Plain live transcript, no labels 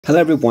Hello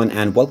everyone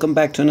and welcome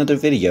back to another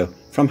video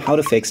from How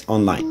to Fix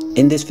Online.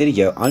 In this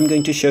video, I'm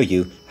going to show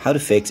you how to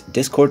fix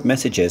Discord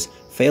messages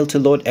fail to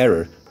load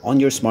error on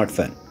your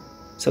smartphone.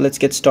 So let's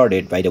get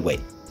started right away.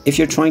 If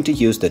you're trying to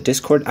use the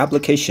Discord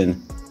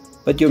application,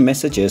 but your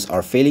messages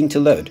are failing to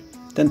load,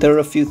 then there are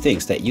a few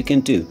things that you can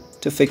do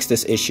to fix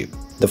this issue.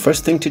 The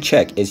first thing to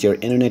check is your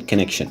internet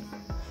connection.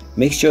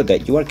 Make sure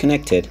that you are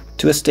connected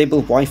to a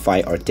stable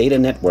Wi-Fi or data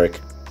network,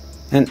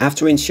 and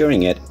after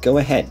ensuring it, go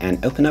ahead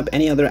and open up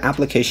any other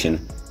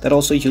application that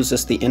also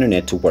uses the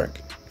internet to work.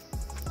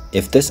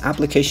 If this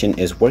application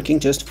is working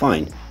just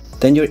fine,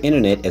 then your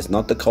internet is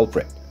not the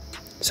culprit.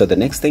 So the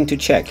next thing to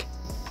check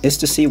is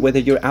to see whether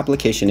your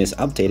application is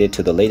updated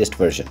to the latest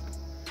version.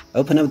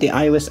 Open up the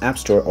iOS App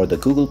Store or the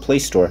Google Play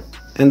Store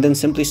and then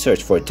simply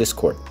search for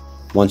Discord.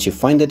 Once you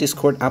find the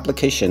Discord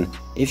application,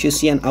 if you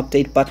see an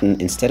update button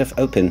instead of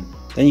open,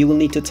 then you will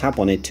need to tap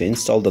on it to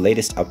install the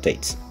latest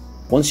updates.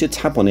 Once you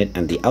tap on it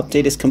and the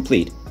update is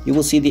complete, you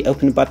will see the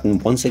open button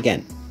once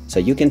again. So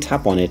you can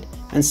tap on it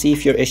and see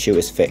if your issue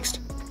is fixed.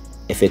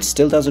 If it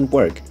still doesn't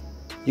work,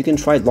 you can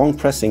try long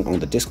pressing on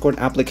the Discord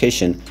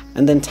application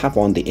and then tap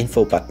on the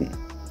info button.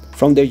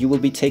 From there you will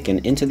be taken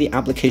into the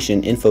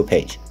application info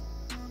page.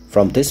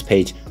 From this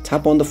page,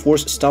 tap on the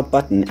force stop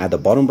button at the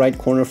bottom right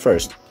corner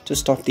first to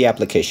stop the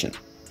application.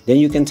 Then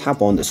you can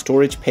tap on the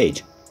storage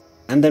page,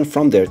 and then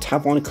from there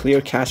tap on clear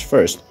cache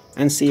first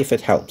and see if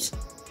it helps.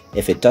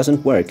 If it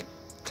doesn't work,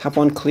 tap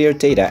on clear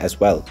data as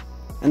well,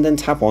 and then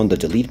tap on the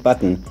delete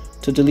button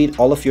to delete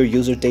all of your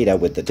user data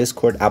with the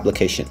Discord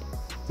application.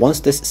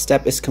 Once this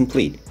step is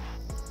complete,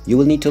 you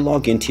will need to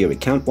log into your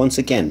account once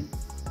again,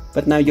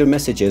 but now your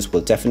messages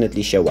will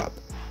definitely show up.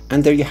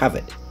 And there you have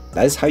it.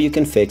 That is how you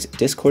can fix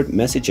Discord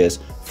messages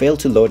fail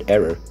to load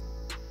error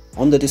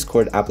on the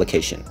Discord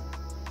application.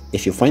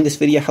 If you find this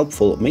video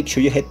helpful, make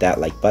sure you hit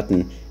that like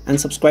button and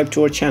subscribe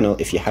to our channel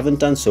if you haven't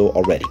done so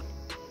already.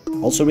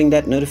 Also ring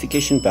that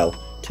notification bell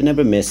to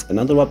never miss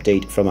another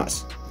update from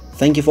us.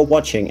 Thank you for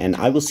watching, and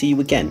I will see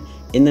you again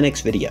in the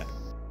next video.